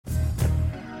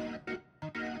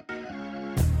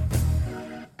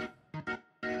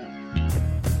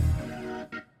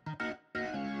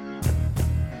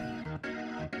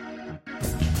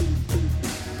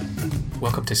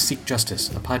Welcome to Seek Justice,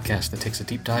 a podcast that takes a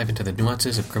deep dive into the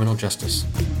nuances of criminal justice.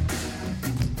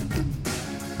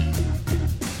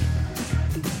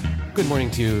 Good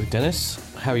morning to you,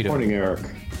 Dennis. How are you doing? Morning, Eric.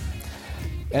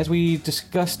 As we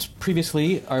discussed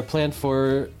previously, our plan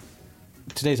for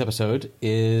today's episode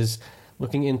is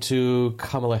looking into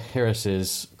Kamala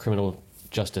Harris's criminal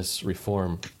justice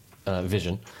reform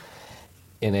vision.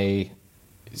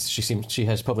 She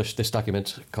has published this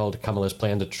document called Kamala's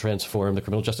Plan to Transform the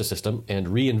Criminal Justice System and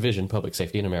Re-Envision Public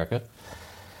Safety in America.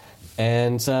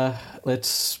 And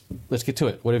let's get to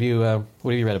it. What have you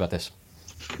read about this?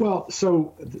 Well,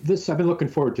 so I've been looking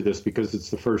forward to this because it's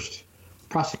the first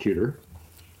prosecutor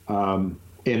and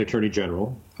attorney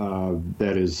general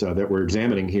that we're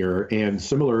examining here, and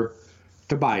similar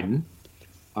to Biden,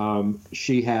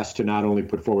 she has to not only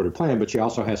put forward a plan, but she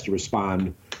also has to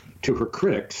respond to her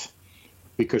critics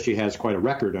because she has quite a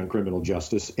record on criminal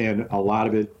justice, and a lot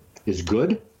of it is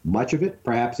good, much of it,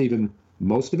 perhaps even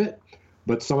most of it,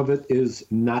 but some of it is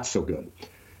not so good.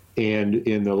 And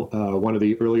in the one of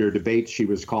the earlier debates, she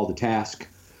was called to task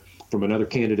from another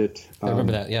candidate. I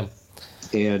remember that, yeah.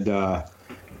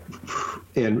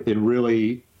 And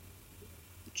really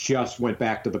just went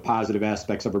back to the positive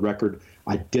aspects of her record.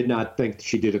 I did not think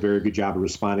she did a very good job of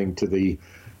responding to the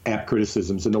apt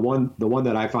criticisms. And the one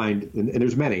that I find, and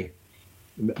there's many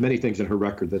things in her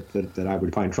record that I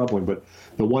would find troubling, but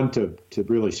the one to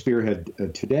really spearhead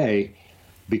today,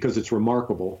 because it's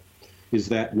remarkable, is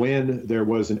that when there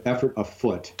was an effort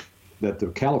afoot that the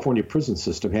California prison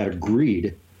system had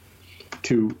agreed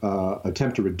to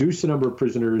attempt to reduce the number of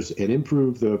prisoners and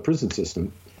improve the prison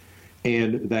system,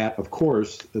 and that, of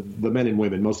course, the men and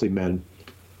women, mostly men,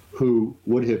 who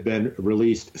would have been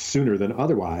released sooner than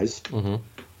otherwise,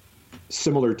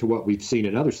 similar to what we've seen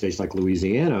in other states like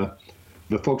Louisiana,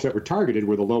 the folks that were targeted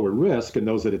were the lower risk and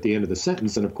those that at the end of the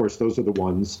sentence, and of course those are the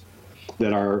ones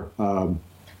that are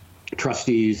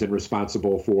trustees and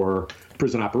responsible for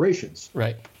prison operations.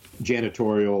 Right.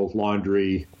 Janitorial,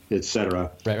 laundry, etc.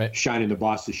 Right. Shining the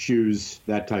boss's shoes,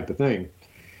 that type of thing.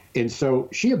 And so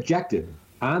she objected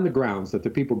on the grounds that the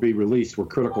people be released were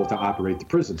critical to operate the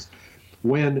prisons.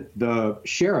 When the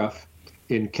sheriff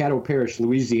in Caddo Parish,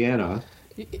 Louisiana,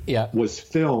 was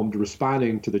filmed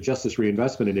responding to the Justice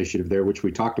Reinvestment Initiative there, which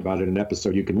we talked about in an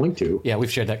episode you can link to. Yeah,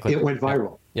 we've shared that clip. It went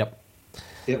viral. Yep.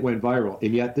 It went viral.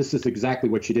 And yet this is exactly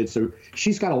what she did. So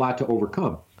she's got a lot to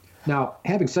overcome. Now,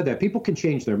 having said that, people can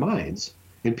change their minds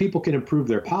and people can improve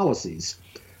their policies.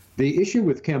 The issue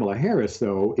with Kamala Harris,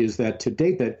 though, is that to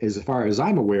date, that as far as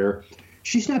I'm aware,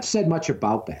 she's not said much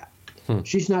about that.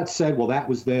 She's not said, well, that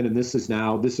was then and this is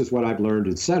now, this is what I've learned,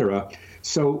 etc.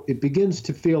 So it begins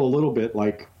to feel a little bit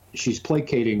like she's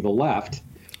placating the left,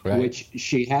 which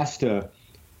she has to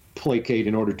placate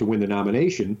in order to win the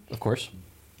nomination. Of course.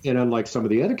 And unlike some of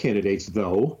the other candidates,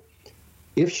 though,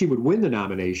 if she would win the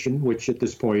nomination, which at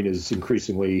this point is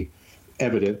increasingly,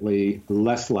 evidently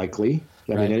less likely,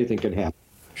 I mean, anything can happen.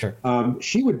 Sure.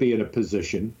 She would be in a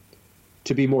position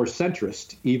to be more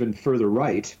centrist, even further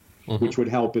right, which would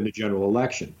help in the general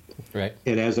election. Right.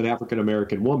 And as an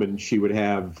African-American woman, she would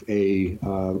have a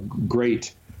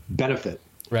great benefit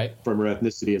from her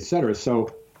ethnicity, et cetera.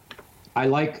 So I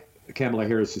like Kamala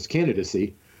Harris's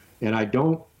candidacy, and I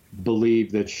don't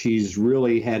believe that she's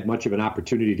really had much of an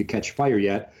opportunity to catch fire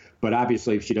yet, but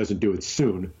obviously if she doesn't do it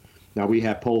soon. Now, we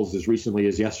have polls as recently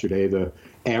as yesterday, the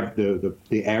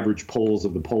average polls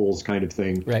of the polls kind of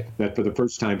thing, that for the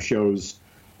first time shows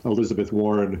Elizabeth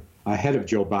Warren ahead of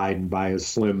Joe Biden by a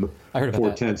slim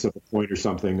 0.4 of a point or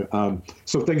something.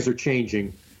 So things are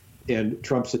changing, and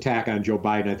Trump's attack on Joe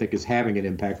Biden, I think, is having an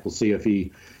impact. We'll see if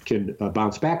he can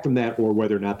bounce back from that or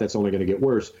whether or not that's only going to get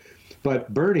worse.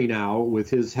 But Bernie now, with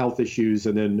his health issues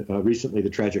and then recently the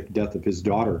tragic death of his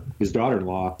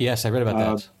daughter-in-law. Yes, I read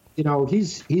about that. You know,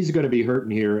 he's going to be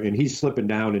hurting here, and he's slipping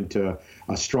down into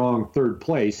a strong third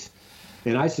place.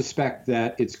 And I suspect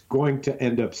that it's going to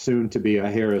end up soon to be a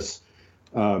Harris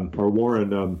or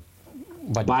Warren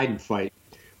Biden fight.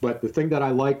 But the thing that I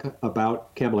like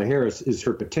about Kamala Harris is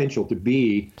her potential to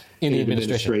be in the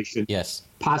administration,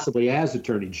 possibly as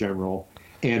Attorney General.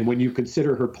 And when you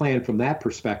consider her plan from that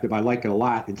perspective, I like it a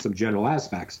lot in some general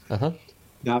aspects.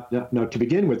 Now, to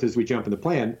begin with, as we jump in the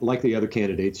plan, like the other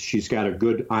candidates, she's got a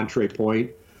good entree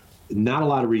point, not a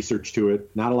lot of research to it,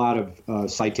 not a lot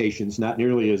of citations, not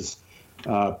nearly as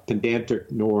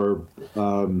pedantic nor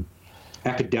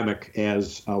academic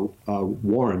as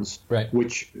Warren's,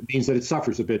 which means that it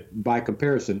suffers a bit by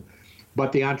comparison.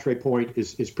 But the entree point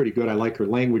is pretty good. I like her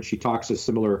language. She talks as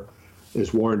similar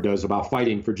as Warren does about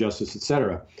fighting for justice, et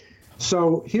cetera.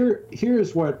 So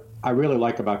here's what I really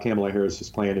like about Kamala Harris's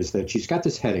plan is that she's got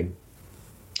this heading,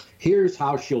 Here's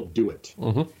how she'll do it.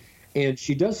 And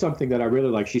she does something that I really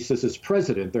like. She says, as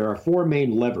president, there are 4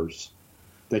 main levers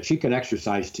that she can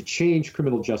exercise to change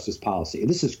criminal justice policy. And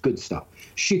this is good stuff.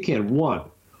 She can, 1,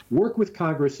 work with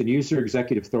Congress and use her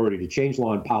executive authority to change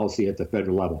law and policy at the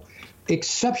federal level.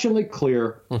 Exceptionally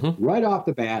clear, right off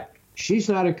the bat. She's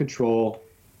not in control.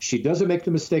 She doesn't make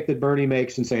the mistake that Bernie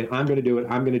makes in saying, I'm going to do it,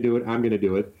 I'm going to do it, I'm going to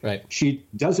do it. Right. She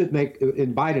doesn't make,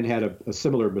 and Biden had a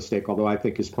similar mistake, although I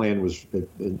think his plan was,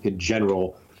 in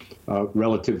general,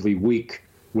 relatively weak,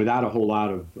 without a whole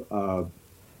lot of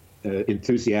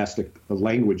enthusiastic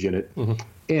language in it.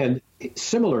 And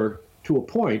similar to a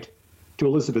point to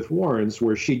Elizabeth Warren's,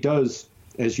 where she does,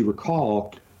 as you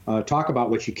recall, talk about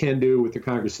what she can do with the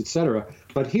Congress, et cetera.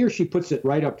 But here she puts it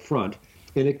right up front,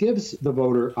 and it gives the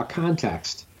voter a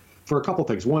context for a couple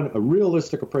things. 1, a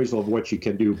realistic appraisal of what she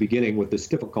can do, beginning with this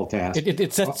difficult task.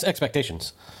 It sets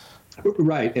expectations.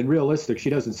 Right, and realistic. She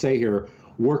doesn't say here,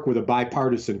 work with a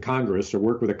bipartisan Congress or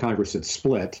work with a Congress that's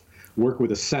split, work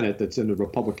with a Senate that's in the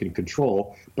Republican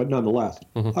control, but nonetheless,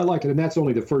 I like it. And that's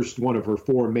only the first one of her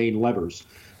 4 main levers.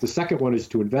 The second one is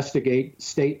to investigate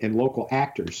state and local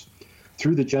actors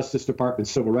through the Justice Department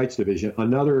Civil Rights Division.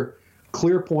 Another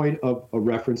clear point of a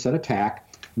reference and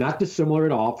attack, not dissimilar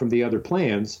at all from the other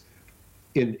plans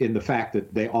in the fact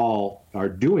that they all are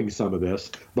doing some of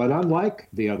this. But unlike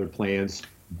the other plans,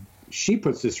 she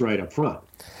puts this right up front,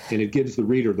 and it gives the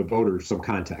reader, the voter, some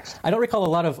context. I don't recall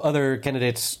a lot of other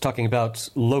candidates talking about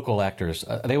local actors.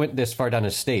 They went this far down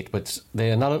as state, but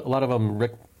not a lot of them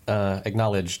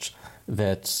acknowledged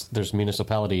that there's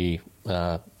municipality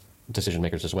decision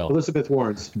makers as well. Elizabeth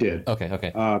Warren's did.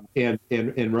 Okay.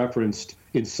 And referenced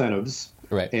incentives,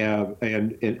 right,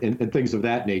 and things of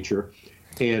that nature.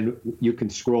 And you can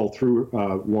scroll through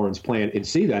Warren's plan and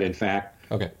see that, in fact,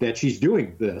 that she's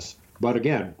doing this. But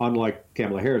again, unlike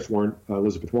Kamala Harris,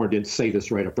 Elizabeth Warren didn't say this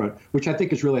right up front, which I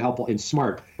think is really helpful and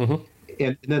smart.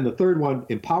 And then the third one,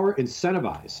 empower,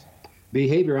 incentivize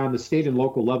behavior on the state and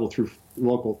local level through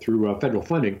federal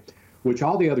funding, which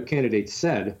all the other candidates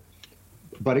said.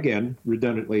 But again,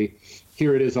 redundantly,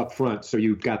 here it is up front. So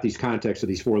you've got these contexts of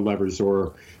these 4 levers,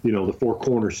 or, the 4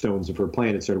 cornerstones of her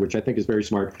plan, et cetera, which I think is very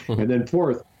smart. And then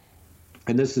fourth,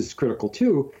 and this is critical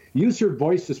too, use your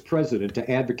voice as president to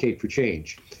advocate for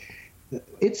change.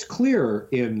 It's clear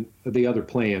in the other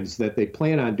plans that they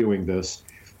plan on doing this,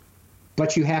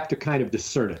 but you have to kind of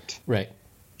discern it. Right.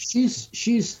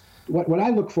 She's what I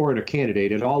look for in a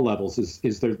candidate at all levels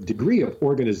is their degree of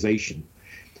organization.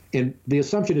 And the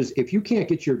assumption is, if you can't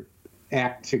get your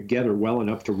act together well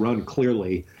enough to run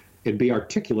clearly and be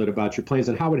articulate about your plans,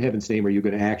 then how in heaven's name are you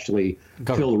going to actually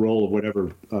fill the role of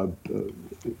whatever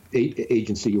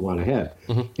agency you want to head?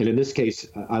 And in this case,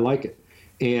 I like it.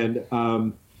 And,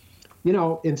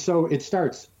 and so it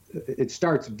starts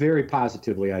very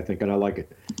positively, I think, and I like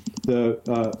it.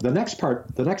 The next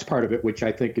part of it, which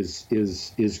I think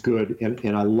is good,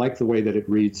 and I like the way that it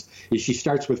reads, is she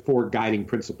starts with 4 guiding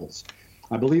principles.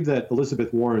 I believe that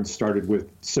Elizabeth Warren started with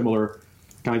similar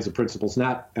kinds of principles,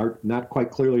 not quite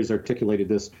clearly as articulated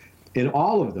this. And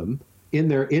all of them, in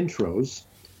their intros,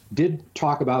 did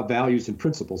talk about values and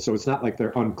principles, so it's not like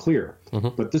they're unclear.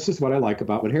 But this is what I like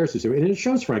about what Harris is doing. And it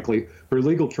shows, frankly, her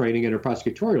legal training and her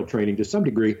prosecutorial training to some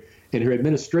degree, and her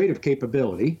administrative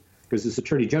capability, because as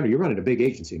Attorney General, you're running a big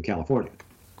agency in California.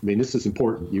 I mean, this is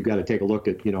important. You've got to take a look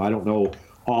at, I don't know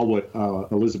all what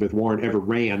Elizabeth Warren ever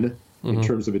ran in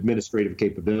terms of administrative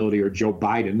capability, or Joe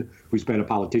Biden, who's been a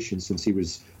politician since he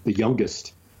was the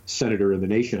youngest senator in the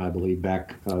nation, I believe,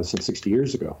 back some 60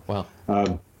 years ago. Wow.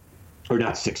 Or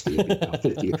not 60,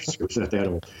 50 years ago. It's not that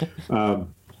old.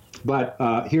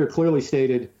 But here clearly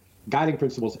stated, guiding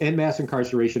principles: end mass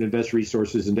incarceration, invest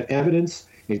resources into evidence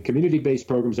and community-based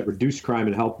programs that reduce crime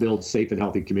and help build safe and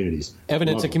healthy communities.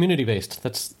 Evidence and community-based.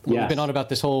 That's what we've been on about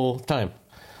this whole time.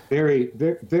 Very,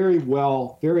 very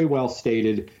well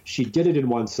stated. She did it in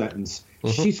one sentence.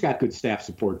 She's got good staff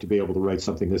support to be able to write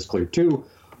something this clear, too.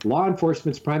 Law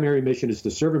enforcement's primary mission is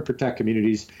to serve and protect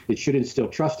communities. It should instill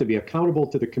trust to be accountable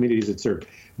to the communities it serves.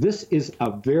 This is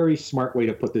a very smart way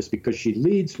to put this, because she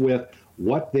leads with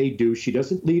what they do. She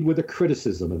doesn't lead with a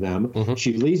criticism of them.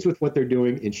 She leads with what they're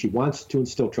doing, and she wants to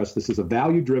instill trust. This is a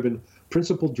value-driven,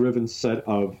 principle-driven set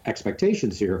of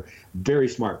expectations here. Very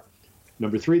smart.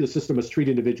 Number 3, the system must treat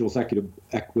individuals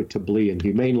equitably and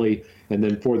humanely. And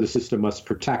then 4, the system must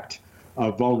protect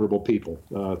vulnerable people.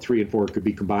 3 and 4 could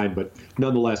be combined, but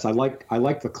nonetheless, I like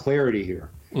the clarity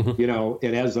here.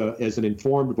 And as an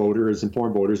informed voter,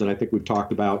 and I think we've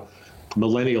talked about,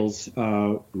 millennials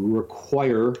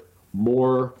require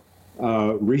more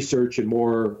research and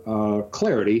more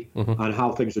clarity on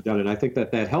how things are done, and I think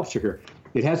that helps her here.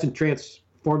 It hasn't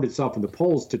formed itself in the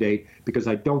polls to date because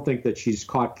I don't think that she's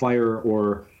caught fire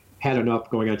or had enough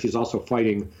going on. She's also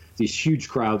fighting these huge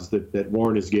crowds that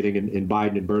Warren is getting, and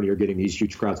Biden and Bernie are getting these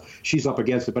huge crowds. She's up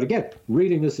against it. But again,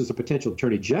 reading this as a potential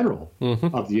attorney general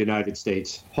of the United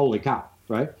States, holy cow,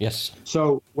 right? Yes.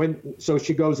 So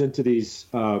she goes into these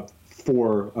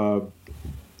four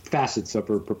facets of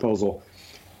her proposal.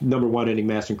 Number one, ending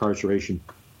mass incarceration,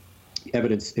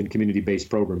 evidence and community-based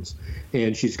programs.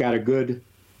 And she's got a good,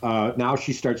 now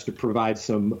she starts to provide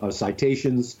some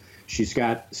citations. She's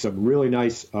got some really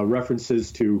nice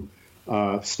references to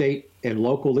state and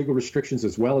local legal restrictions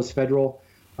as well as federal.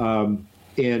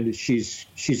 And she's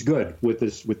good with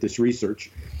this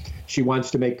research. She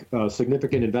wants to make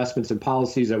significant investments in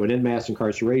policies that would end mass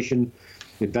incarceration,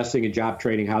 investing in job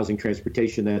training, housing,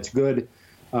 transportation. That's good.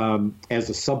 As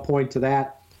a subpoint to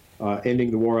that,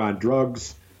 ending the war on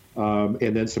drugs, and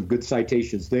then some good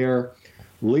citations there.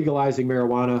 Legalizing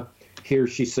marijuana. Here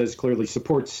she says clearly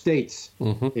supports states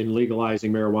in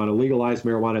legalizing marijuana. Legalize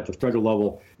marijuana at the federal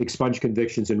level, expunge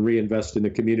convictions, and reinvest in the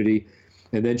community.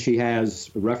 And then she has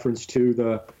a reference to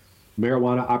the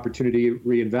Marijuana Opportunity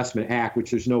Reinvestment Act, which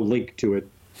there's no link to it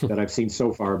that I've seen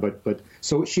so far. But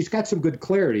so she's got some good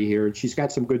clarity here, and she's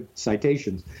got some good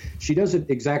citations. She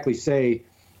doesn't exactly say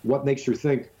what makes her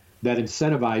think that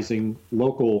incentivizing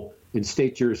local and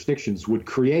state jurisdictions would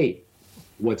create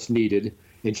what's needed.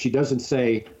 And she doesn't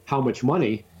say how much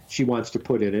money she wants to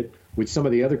put in it, which some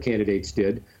of the other candidates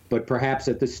did. But perhaps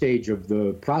at this stage of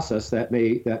the process, that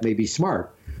may be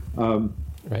smart.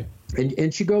 Right.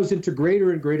 And she goes into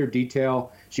greater and greater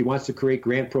detail. She wants to create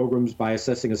grant programs by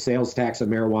assessing a sales tax on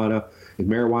marijuana and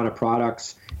marijuana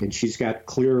products. And she's got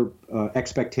clear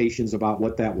expectations about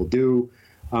what that will do.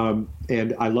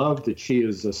 And I love that she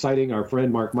is citing our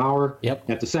friend Mark Maurer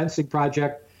at the Sentencing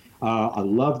Project. I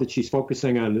love that she's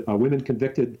focusing on women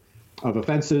convicted of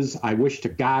offenses. I wish to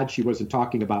God she wasn't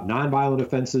talking about nonviolent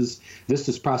offenses. This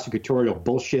is prosecutorial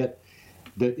bullshit.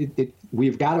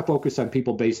 We've got to focus on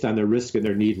people based on their risk and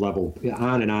their need level,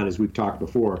 on and on, as we've talked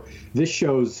before. This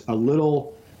shows a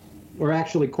little, or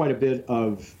actually quite a bit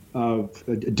of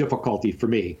difficulty for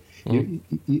me.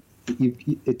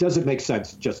 It doesn't make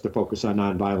sense just to focus on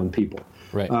nonviolent people.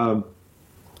 Right.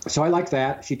 So I like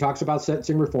that. She talks about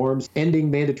sentencing reforms,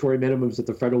 ending mandatory minimums at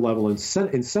the federal level, and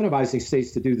incentivizing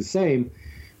states to do the same.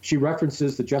 She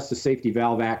references the Justice Safety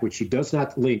Valve Act, which she does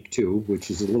not link to,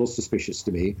 which is a little suspicious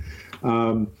to me.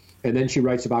 And then she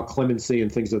writes about clemency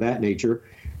and things of that nature.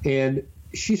 And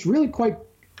she's really quite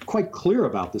clear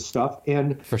about this stuff.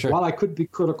 And for sure, while I could be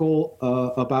critical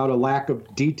about a lack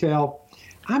of detail,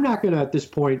 I'm not going to, at this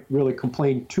point, really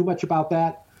complain too much about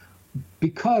that,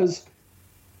 because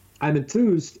I'm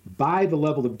enthused by the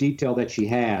level of detail that she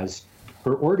has,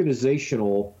 her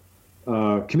organizational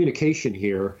communication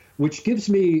here, which gives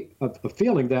me a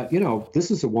feeling that,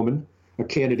 this is a woman, a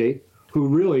candidate, who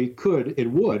really could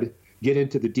and would get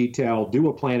into the detail, do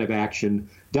a plan of action,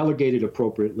 delegate it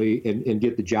appropriately, and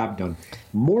get the job done.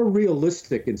 More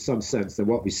realistic in some sense than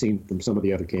what we've seen from some of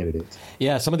the other candidates.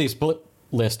 Yeah, some of these bullet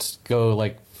lists go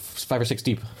like 5 or 6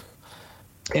 deep.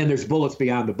 And there's bullets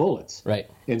beyond the bullets. Right.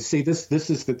 And see, this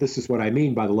is what I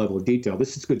mean by the level of detail.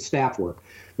 This is good staff work.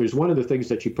 There's one of the things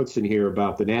that she puts in here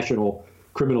about the National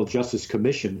Criminal Justice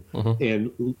Commission,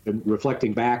 and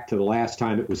reflecting back to the last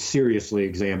time it was seriously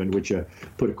examined, which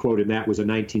put a quote in that was in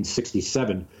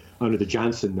 1967 under the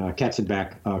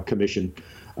Johnson-Katzenbach Commission.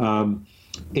 And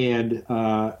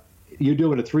you're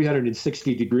doing a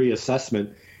 360-degree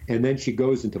assessment, and then she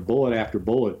goes into bullet after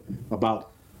bullet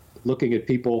about looking at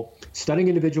people, studying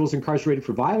individuals incarcerated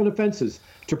for violent offenses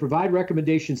to provide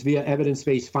recommendations via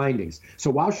evidence-based findings. So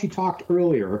while she talked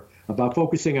earlier about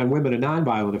focusing on women and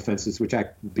nonviolent offenses, which I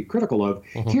would be critical of,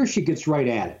 here she gets right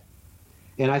at it.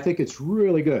 And I think it's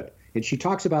really good. And she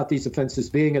talks about these offenses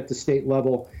being at the state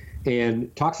level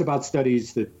and talks about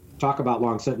studies that talk about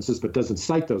long sentences but doesn't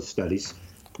cite those studies,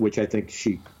 which I think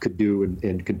she could do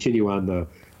and continue on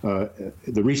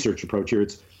the research approach here.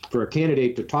 It's for a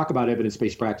candidate to talk about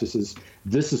evidence-based practices,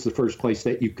 this is the first place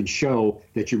that you can show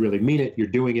that you really mean it, you're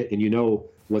doing it, and you know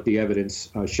what the evidence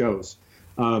shows.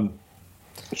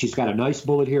 She's got a nice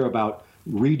bullet here about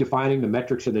redefining the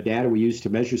metrics and the data we use to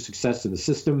measure success in the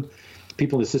system.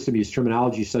 People in the system use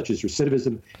terminology such as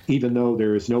recidivism, even though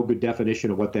there is no good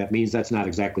definition of what that means. That's not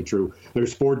exactly true.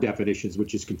 There's 4 definitions,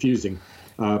 which is confusing,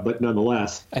 but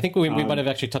nonetheless. I think we might have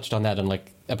actually touched on that in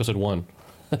like episode 1.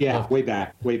 Yeah, way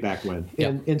back when.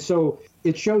 Yep. And so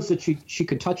it shows that she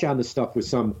can touch on this stuff with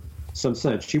some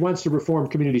sense. She wants to reform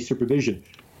community supervision.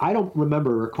 I don't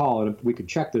remember or recall, and we could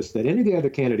check this, that any of the other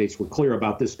candidates were clear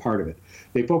about this part of it.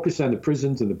 They focused on the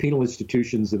prisons and the penal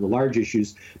institutions and the large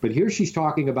issues, but here she's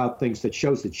talking about things that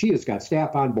shows that she has got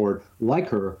staff on board like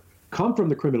her, come from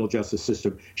the criminal justice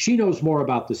system. She knows more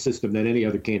about the system than any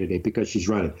other candidate because she's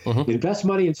running. Invest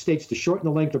money in states to shorten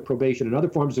the length of probation and other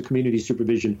forms of community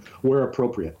supervision where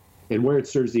appropriate and where it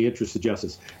serves the interests of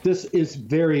justice. This is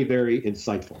very, very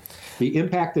insightful. The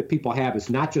impact that people have is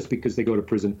not just because they go to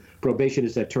prison. Probation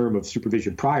is that term of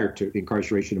supervision prior to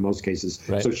incarceration in most cases.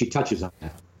 Right. So she touches on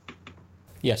that.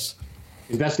 Yes.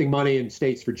 Investing money in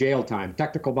states for jail time,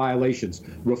 technical violations,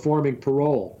 reforming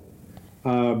parole.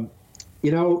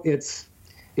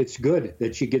 It's good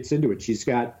that she gets into it. She's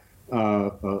got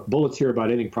bullets here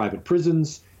about ending private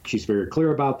prisons. She's very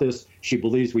clear about this. She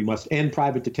believes we must end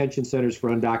private detention centers for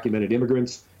undocumented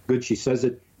immigrants. Good, she says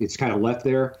it. It's kind of left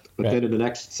there. But then in the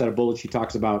next set of bullets, she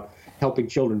talks about helping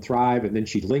children thrive. And then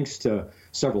she links to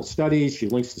several studies. She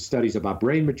links to studies about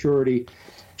brain maturity.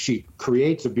 She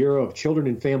creates a Bureau of Children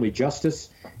and Family Justice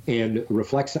and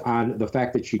reflects on the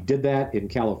fact that she did that in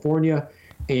California.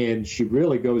 And she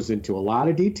really goes into a lot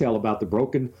of detail about the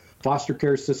broken foster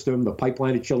care system, the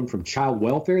pipeline of children from child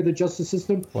welfare, the justice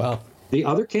system. Wow. The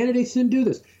other candidates didn't do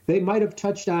this. They might have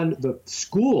touched on the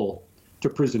school to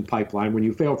prison pipeline. When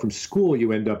you fail from school,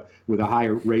 you end up with a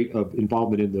higher rate of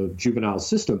involvement in the juvenile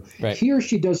system. Right. Here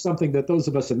she does something that those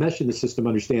of us enmeshed in the system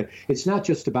understand. It's not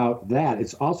just about that.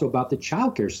 It's also about the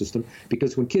child care system,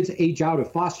 because when kids age out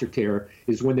of foster care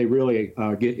is when they really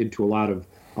get into a lot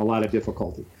of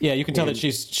difficulty. Yeah, you can tell that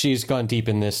she's gone deep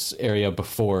in this area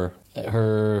before.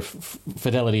 Her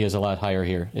fidelity is a lot higher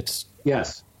here.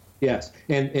 Yes.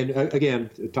 And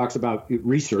again, it talks about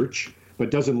research,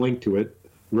 but doesn't link to it,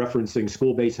 referencing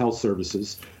school-based health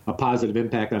services, a positive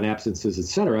impact on absences, et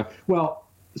cetera. Well,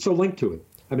 so link to it.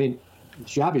 I mean,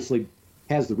 she obviously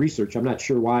has the research. I'm not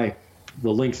sure why the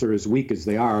links are as weak as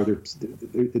they are.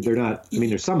 They're not. I mean,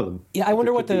 there's some of them. Yeah, I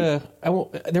wonder what there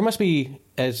must be,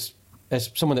 as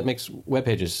someone that makes web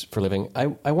pages for a living,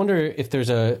 I wonder if there's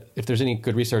any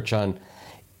good research on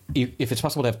if it's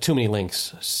possible to have too many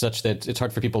links such that it's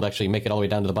hard for people to actually make it all the way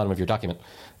down to the bottom of your document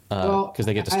because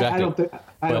they get distracted.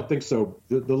 I don't think so.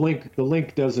 The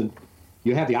link doesn't.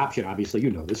 You have the option, obviously,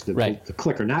 you know this, right. The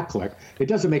click or not click. It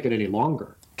doesn't make it any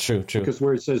longer. True. Because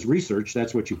where it says research,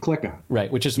 that's what you click on. Right,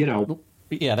 which is,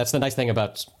 yeah, that's the nice thing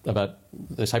about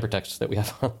this hypertext that we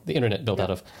have on the internet built out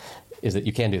of, is that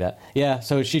you can do that. Yeah,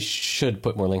 so she should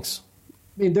put more links.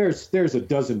 I mean, there's a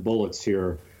dozen bullets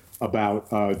here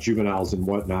about juveniles and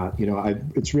whatnot.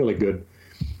 It's really good.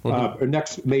 Our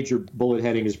next major bullet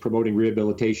heading is promoting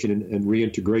rehabilitation and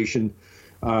reintegration.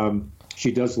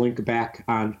 She does link back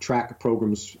on track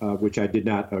programs, which I did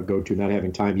not go to, not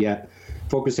having time yet,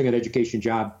 focusing on education,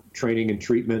 job training, and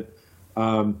treatment,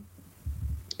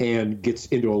 and gets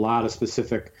into a lot of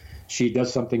specific. She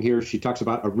does something here. She talks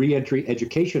about a reentry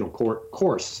educational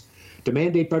course to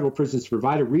mandate federal prisons to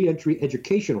provide a reentry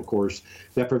educational course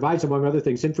that provides, among other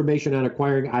things, information on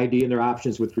acquiring ID and their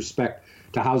options with respect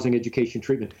to housing, education,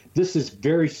 treatment. This is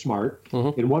very smart.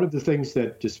 And one of the things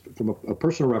that, just from a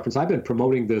personal reference, I've been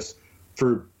promoting this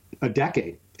for a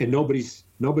decade, and nobody's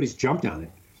jumped on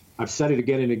it. I've said it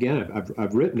again and again.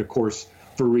 I've written a course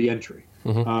for reentry,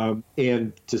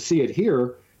 and to see it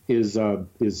here is I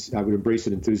would embrace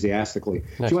it enthusiastically.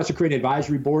 Nice. She wants to create an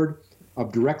advisory board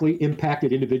of directly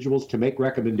impacted individuals to make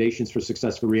recommendations for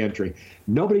successful reentry.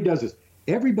 Nobody does this.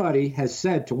 Everybody has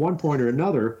said to one point or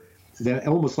another that,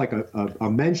 almost like a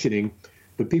mentioning,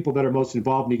 the people that are most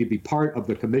involved need to be part of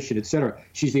the commission, et cetera.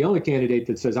 She's the only candidate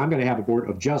that says, I'm going to have a board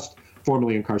of just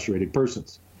formerly incarcerated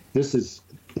persons. This is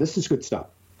good stuff.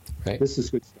 Right. This is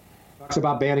good stuff. Talks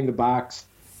about banning the box,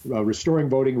 restoring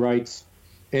voting rights,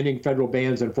 ending federal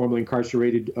bans on formerly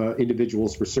incarcerated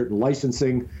individuals for certain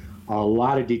licensing, a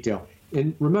lot of detail.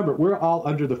 And remember, we're all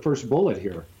under the first bullet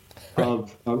here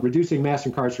of reducing mass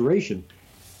incarceration.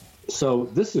 So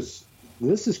this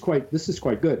is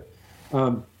quite good.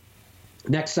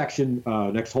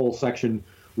 Next whole section,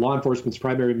 law enforcement's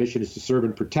primary mission is to serve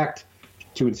and protect,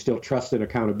 to instill trust and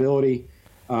accountability.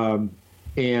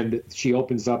 And she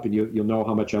opens up, and you'll know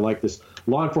how much I like this.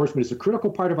 Law enforcement is a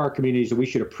critical part of our communities, and we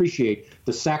should appreciate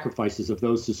the sacrifices of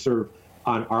those who serve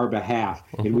on our behalf.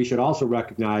 And we should also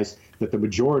recognize that the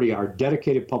majority are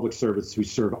dedicated public servants who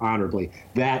serve honorably.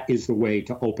 That is the way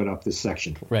to open up this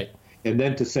section. Right. And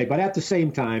then to say, but at the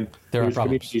same time, there's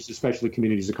communities, especially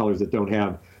communities of colors, that don't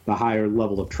have the higher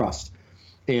level of trust.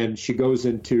 And she goes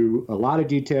into a lot of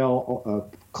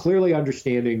detail, clearly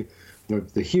understanding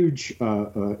the huge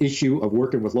issue of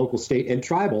working with local, state, and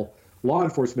tribal law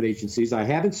enforcement agencies. I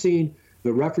haven't seen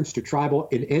the reference to tribal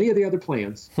in any of the other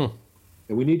plans.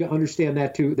 and we need to understand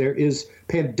that too, there is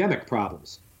pandemic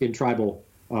problems in tribal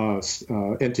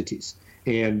entities,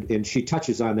 and she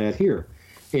touches on that here.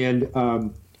 And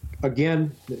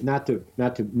again, not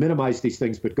to minimize these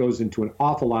things, but goes into an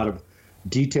awful lot of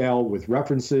detail with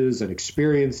references and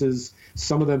experiences,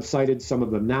 some of them cited, some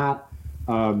of them not.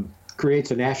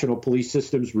 Creates a National Police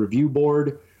Systems Review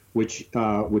Board, which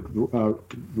would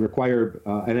require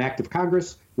an act of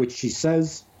Congress, which she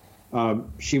says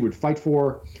she would fight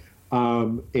for,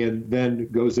 and then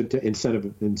goes into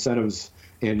incentives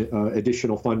and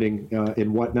additional funding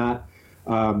and whatnot.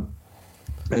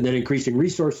 And then increasing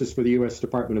resources for the U.S.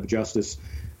 Department of Justice,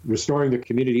 restoring the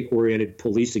community-oriented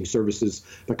policing services,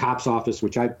 the COPS office,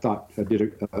 which I thought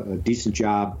did a decent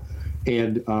job,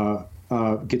 and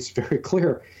gets very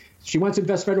clear. She wants to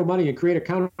invest federal money and create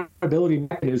accountability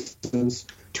mechanisms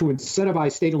to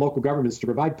incentivize state and local governments to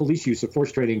provide police use of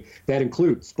force training that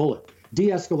includes, bullet,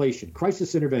 de-escalation,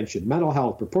 crisis intervention, mental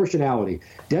health, proportionality,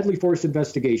 deadly force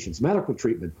investigations, medical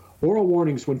treatment, oral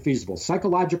warnings when feasible,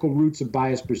 psychological roots of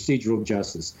bias, procedural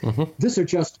justice. These are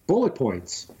just bullet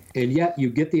points, and yet you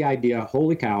get the idea,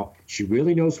 holy cow, she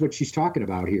really knows what she's talking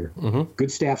about here. Good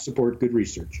staff support, good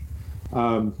research.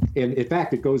 And in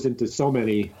fact, it goes into so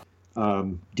many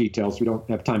details. We don't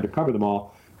have time to cover them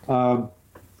all.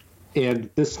 And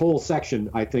this whole section,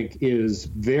 I think, is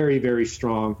very, very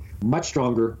strong, much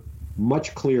stronger,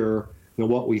 much clearer than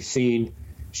what we've seen.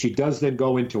 She does then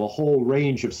go into a whole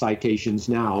range of citations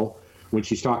now when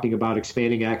she's talking about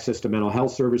expanding access to mental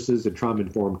health services and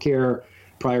trauma-informed care,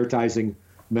 prioritizing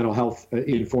mental health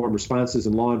informed responses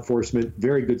in law enforcement.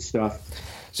 Very good stuff.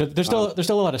 So there's still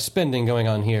a lot of spending going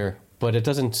on here, but it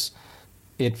doesn't.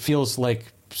 It feels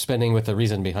like spending with a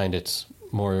reason behind it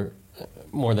more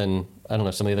than, I don't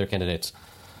know, some of the other candidates.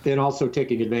 And also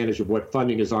taking advantage of what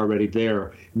funding is already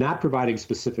there, not providing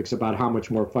specifics about how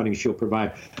much more funding she'll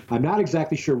provide. I'm not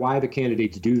exactly sure why the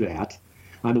candidates do that.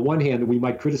 On the one hand, we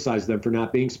might criticize them for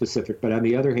not being specific, but on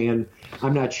the other hand,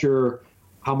 I'm not sure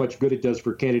how much good it does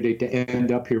for a candidate to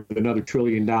end up here with another $1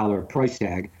 trillion price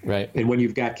tag. Right. And when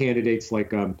you've got candidates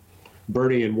like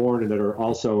Bernie and Warren that are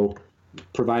also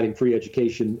providing free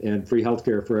education and free health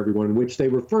care for everyone, which they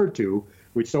referred to,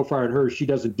 which so far in her, she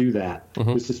doesn't do that.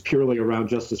 This is purely around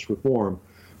justice reform.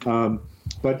 But,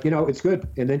 it's good.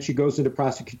 And then she goes into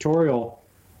prosecutorial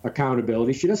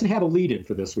accountability. She doesn't have a lead-in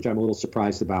for this, which I'm a little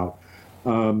surprised about.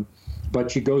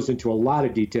 But she goes into a lot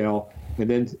of detail, and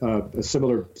then a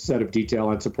similar set of detail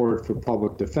on support for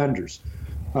public defenders.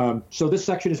 So this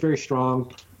section is very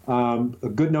strong. A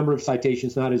good number of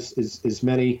citations, not as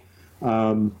many,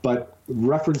 but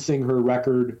referencing her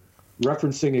record,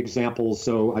 referencing examples.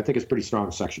 So I think it's a pretty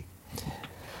strong section.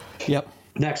 Yep.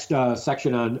 Next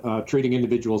section on treating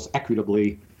individuals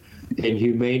equitably and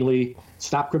humanely,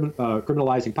 stop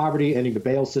criminalizing poverty, ending the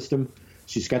bail system.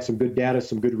 She's got some good data,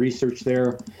 some good research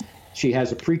there. She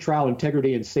has a Pretrial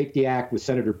Integrity and Safety Act with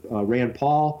Senator Rand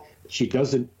Paul. She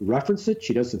doesn't reference it.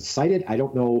 She doesn't cite it. I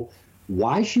don't know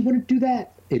why she wouldn't do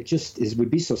that. It just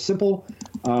would be so simple,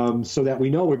 so that we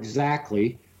know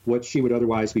exactly what she would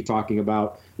otherwise be talking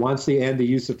about. Wants to end the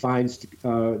use of fines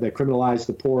that criminalize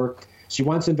the poor. She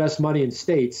wants to invest money in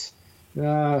states.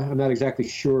 I'm not exactly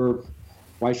sure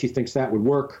why she thinks that would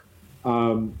work.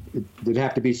 There'd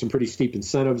have to be some pretty steep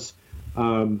incentives.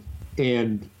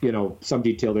 And, some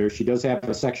detail there. She does have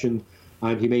a section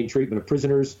on humane treatment of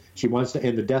prisoners. She wants to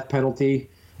end the death penalty.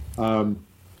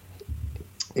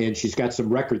 And she's got some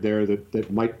record there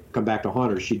that might come back to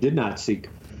haunt her. She did not seek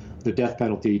the death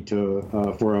penalty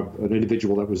for an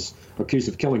individual that was accused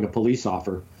of killing a police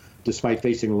officer, despite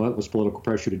facing relentless political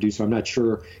pressure to do so. I'm not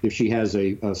sure if she has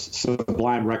a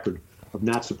sublime record of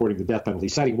not supporting the death penalty,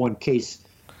 citing one case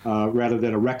rather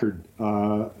than a record,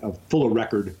 a fuller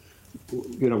record,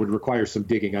 would require some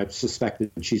digging. I suspect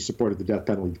that she supported the death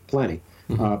penalty plenty,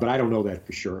 but I don't know that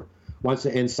for sure. Wants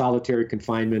to end solitary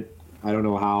confinement. I don't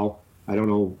know how. I don't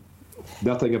know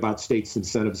nothing about states'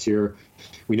 incentives here.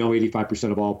 We know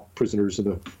 85% of all prisoners in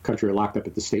the country are locked up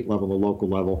at the state level and the local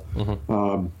level.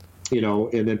 And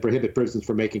then prohibit prisons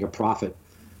from making a profit,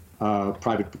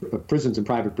 private prisons and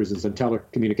private prisons and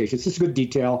telecommunications. It's just good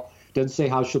detail. Doesn't say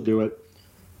how she'll do it.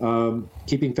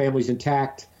 Keeping families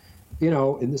intact.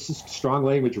 And this is strong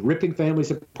language, ripping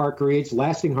families apart creates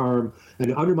lasting harm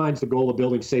and undermines the goal of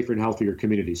building safer and healthier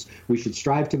communities. We should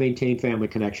strive to maintain family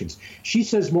connections. She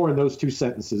says more in those two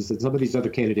sentences than some of these other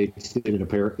candidates did in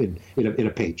a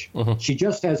page. She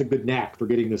just has a good knack for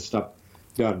getting this stuff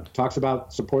done. Talks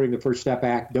about supporting the First Step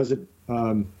Act, doesn't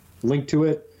link to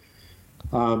it.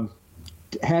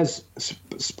 Has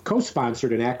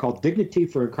co-sponsored an act called Dignity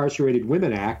for Incarcerated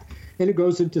Women Act, and it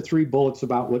goes into 3 bullets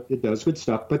about what it does. Good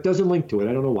stuff, but doesn't link to it.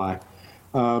 I don't know why.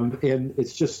 And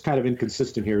it's just kind of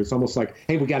inconsistent here. It's almost like,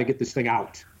 hey, we got to get this thing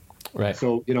out. Right.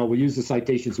 So, we'll use the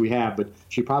citations we have, but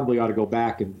she probably ought to go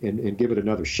back and give it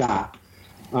another shot.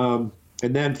 And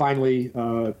then finally,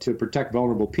 to protect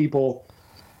vulnerable people,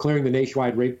 clearing the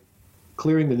nationwide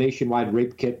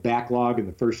rape kit backlog in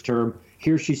the first term.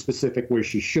 Here she's specific where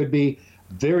she should be.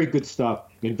 Very good stuff.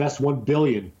 Invest $1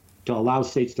 billion to allow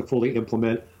states to fully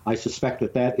implement. I suspect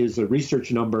that is a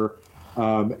research number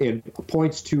and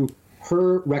points to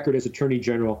her record as Attorney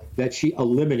General that she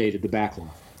eliminated the backlog.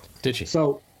 Did she?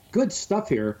 So good stuff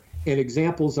here and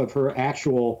examples of her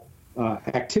actual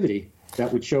activity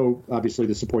that would show, obviously,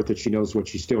 the support that she knows what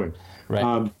she's doing.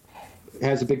 Right.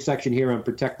 Has a big section here on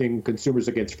protecting consumers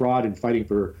against fraud and fighting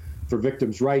for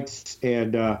victims' rights.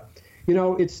 And, and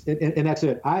that's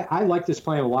it. I like this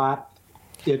plan a lot.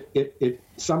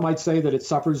 Some might say that it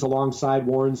suffers alongside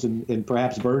Warren's and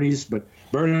perhaps Bernie's, but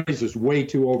Bernie's is way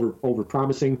too over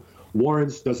promising.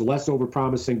 Warren's does less over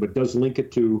promising, but does link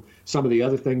it to some of the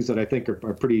other things that I think are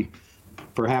pretty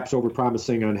perhaps over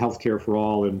promising on healthcare for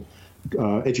all and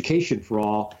education for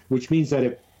all, which means that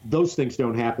if those things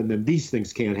don't happen, then these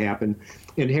things can't happen.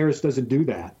 And Harris doesn't do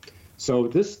that. So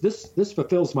this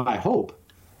fulfills my hope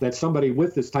that somebody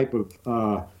with this type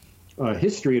of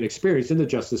history and experience in the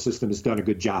justice system has done a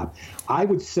good job. I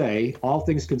would say, all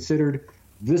things considered,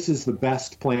 this is the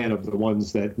best plan of the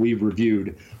ones that we've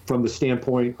reviewed from the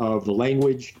standpoint of the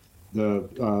language,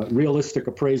 the realistic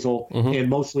appraisal, and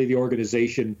mostly the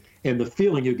organization. And the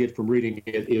feeling you get from reading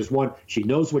it is, one, she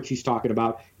knows what she's talking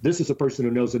about. This is a person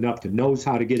who knows enough to knows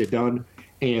how to get it done.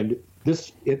 And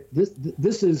this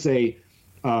is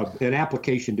an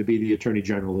application to be the Attorney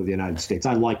General of the United States.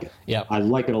 I like it. Yeah, I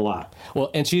like it a lot.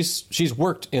 Well, and she's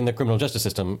worked in the criminal justice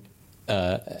system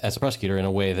as a prosecutor in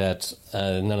a way that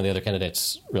none of the other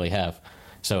candidates really have.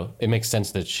 So it makes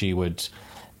sense that she would,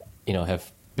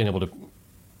 have been able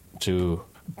to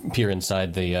peer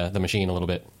inside the machine a little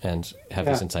bit and have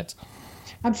these insights.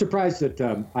 I'm surprised that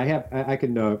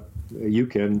you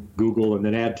can Google and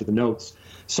then add to the notes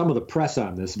some of the press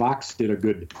on this. Vox did a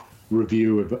good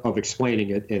review of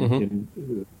explaining it, and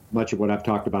much of what I've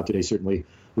talked about today certainly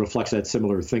reflects that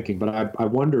similar thinking. But I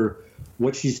wonder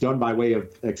what she's done by way of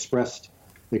express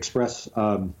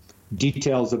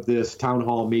details of this, town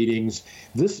hall meetings.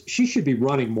 She should be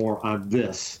running more on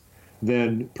this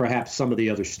than perhaps some of the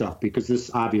other stuff, because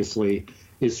this obviously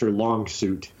is her long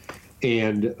suit.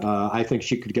 And I think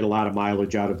she could get a lot of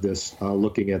mileage out of this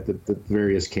looking at the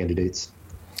various candidates.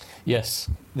 Yes.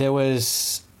 There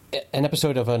was an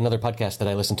episode of another podcast that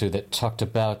I listened to that talked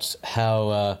about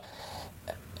how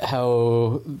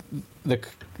the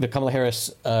Kamala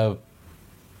Harris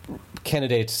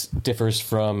candidate differs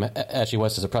from as she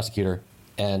was as a prosecutor,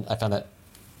 and I found that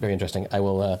very interesting. I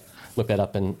will look that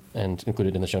up and include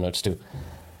it in the show notes too.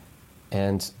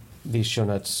 And these show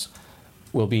notes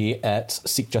will be at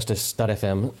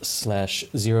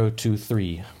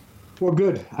seekjustice.fm/023. Well,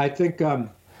 good. I think I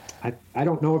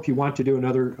don't know if you want to do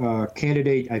another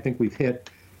candidate. I think we've hit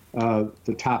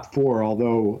the top four,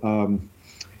 although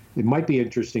it might be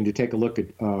interesting to take a look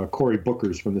at Cory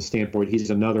Booker's from the standpoint. He's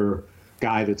another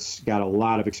guy that's got a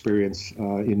lot of experience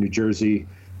in New Jersey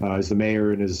as the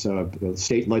mayor and as a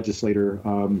state legislator.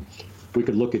 We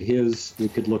could look at his. We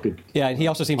could look at and he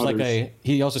also seems others.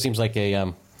 like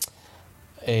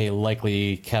a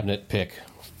likely cabinet pick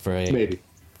for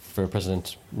for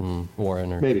President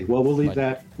Warren. Or maybe. Well, we'll leave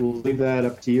that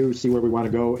up to you. See where we want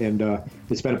to go. And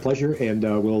it's been a pleasure. And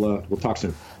we'll talk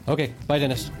soon. Okay. Bye,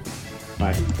 Dennis.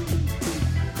 Bye.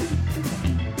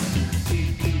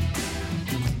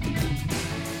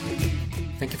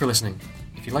 Thank you for listening.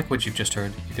 If you like what you've just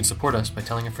heard, you can support us by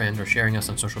telling a friend or sharing us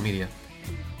on social media.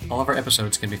 All of our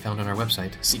episodes can be found on our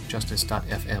website,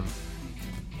 seekjustice.fm.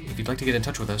 If you'd like to get in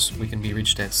touch with us, we can be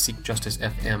reached at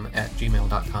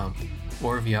seekjusticefm@gmail.com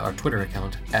or via our Twitter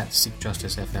account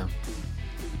 @seekjusticefm.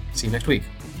 See you next week.